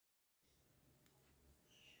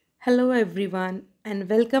Hello everyone and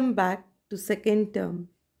welcome back to second term.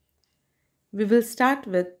 We will start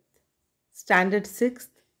with Standard 6th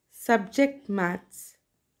Subject Maths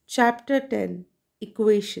Chapter 10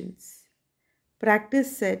 Equations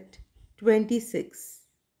Practice Set 26.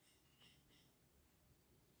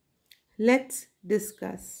 Let's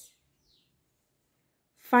discuss.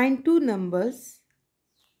 Find two numbers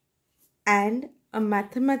and a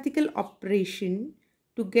mathematical operation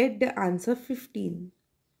to get the answer 15.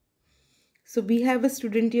 So we have a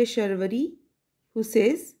student here, Sharvari, who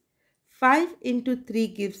says 5 into 3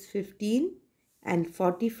 gives 15 and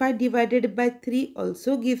 45 divided by 3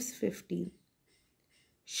 also gives 15.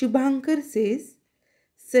 Shubhankar says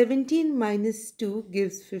 17 minus 2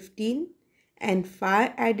 gives 15 and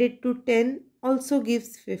 5 added to 10 also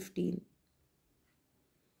gives 15.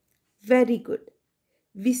 Very good.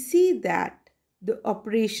 We see that the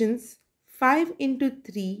operations 5 into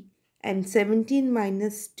 3 and 17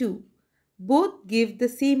 minus 2 both give the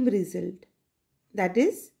same result, that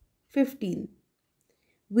is 15.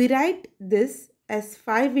 We write this as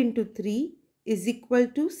 5 into 3 is equal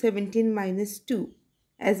to 17 minus 2.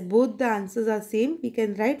 As both the answers are same, we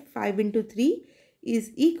can write 5 into 3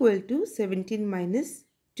 is equal to 17 minus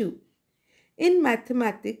 2. In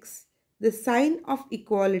mathematics, the sign of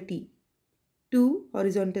equality, two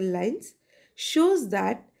horizontal lines, shows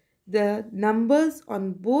that the numbers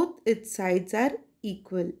on both its sides are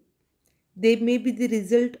equal. They may be the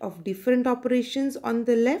result of different operations on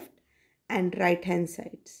the left and right hand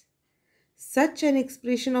sides. Such an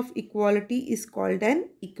expression of equality is called an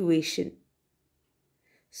equation.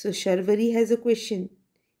 So Sharvari has a question.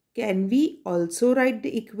 Can we also write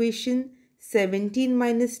the equation 17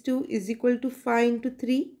 minus 2 is equal to 5 into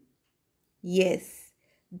 3? Yes,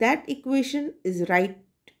 that equation is right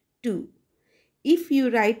too. If you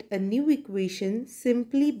write a new equation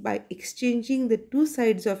simply by exchanging the two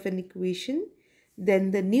sides of an equation, then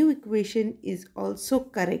the new equation is also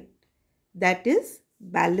correct. That is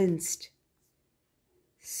balanced.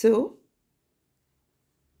 So,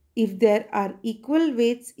 if there are equal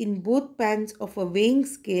weights in both pans of a weighing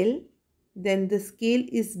scale, then the scale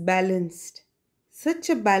is balanced. Such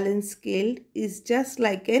a balanced scale is just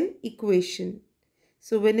like an equation.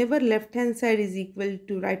 So whenever left hand side is equal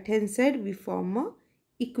to right hand side, we form a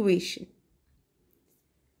equation.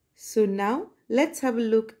 So now let's have a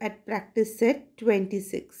look at practice set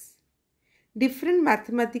 26. Different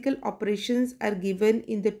mathematical operations are given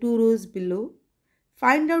in the two rows below.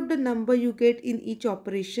 Find out the number you get in each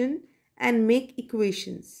operation and make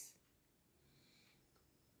equations.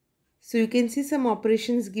 So you can see some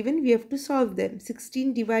operations given. We have to solve them.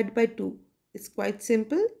 16 divided by 2. It's quite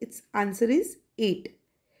simple. Its answer is 8.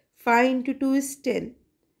 5 into 2 is 10.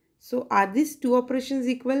 So are these two operations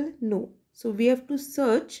equal? No. So we have to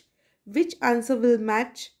search which answer will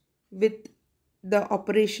match with the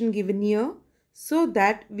operation given here so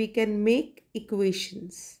that we can make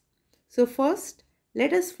equations. So first,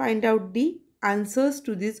 let us find out the answers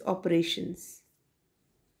to these operations.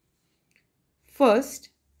 First,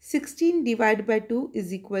 16 divided by 2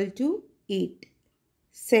 is equal to 8.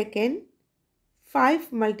 Second,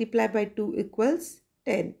 5 multiplied by 2 equals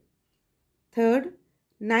 10. Third,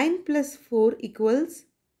 9 plus 4 equals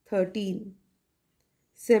 13.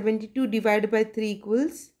 72 divided by 3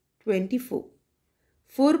 equals 24.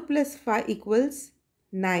 4 plus 5 equals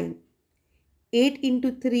 9. 8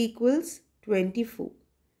 into 3 equals 24.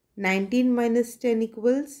 19 minus 10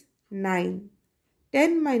 equals 9.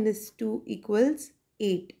 10 minus 2 equals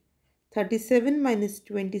 8. 37 minus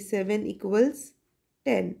 27 equals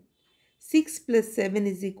 10. 6 plus 7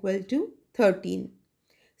 is equal to 13.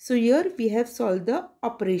 So here we have solved the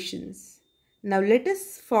operations. Now let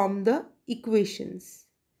us form the equations.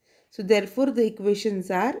 So therefore the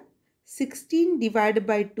equations are 16 divided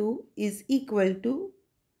by 2 is equal to,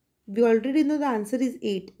 we already know the answer is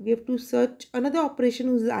 8. We have to search another operation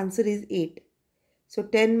whose answer is 8. So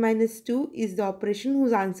 10 minus 2 is the operation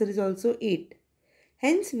whose answer is also 8.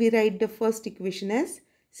 Hence we write the first equation as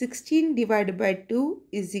 16 divided by 2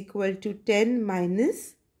 is equal to 10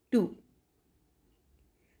 minus 2.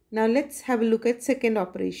 Now let's have a look at second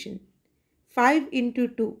operation. 5 into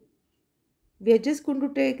 2. We are just going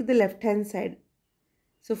to take the left hand side.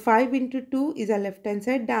 So 5 into 2 is our left hand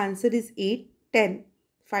side. The answer is 8, 10.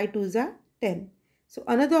 5 2s are 10. So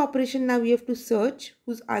another operation now we have to search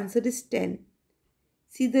whose answer is 10.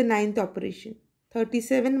 See the ninth operation.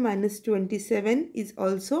 37 minus 27 is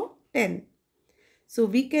also 10. So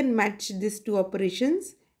we can match these two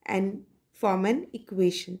operations and form an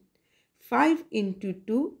equation. 5 into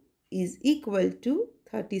 2 is equal to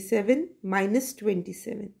 37 minus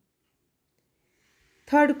 27.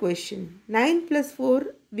 Third question. 9 plus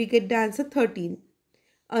 4, we get the answer 13.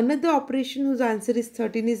 Another operation whose answer is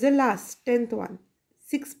 13 is the last, 10th one.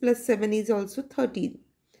 6 plus 7 is also 13.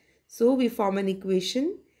 So we form an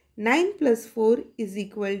equation. 9 plus 4 is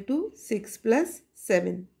equal to 6 plus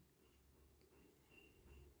 7.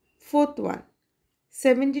 Fourth one.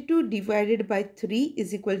 72 divided by 3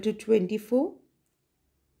 is equal to 24.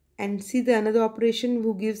 And see the another operation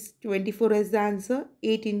who gives 24 as the answer,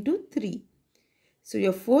 8 into 3. So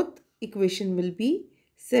your fourth equation will be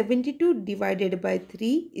 72 divided by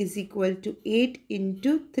 3 is equal to 8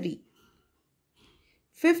 into 3.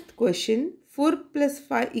 Fifth question, 4 plus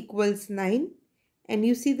 5 equals 9. And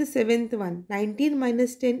you see the seventh one, 19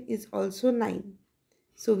 minus 10 is also 9.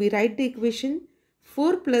 So we write the equation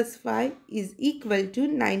 4 plus 5 is equal to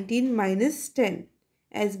 19 minus 10,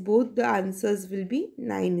 as both the answers will be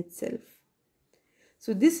 9 itself.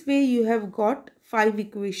 So this way you have got 5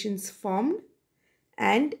 equations formed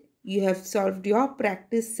and you have solved your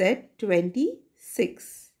practice set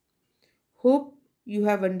 26. Hope you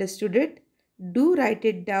have understood it. Do write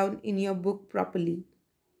it down in your book properly.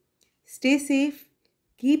 Stay safe,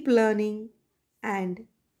 keep learning, and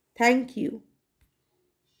thank you.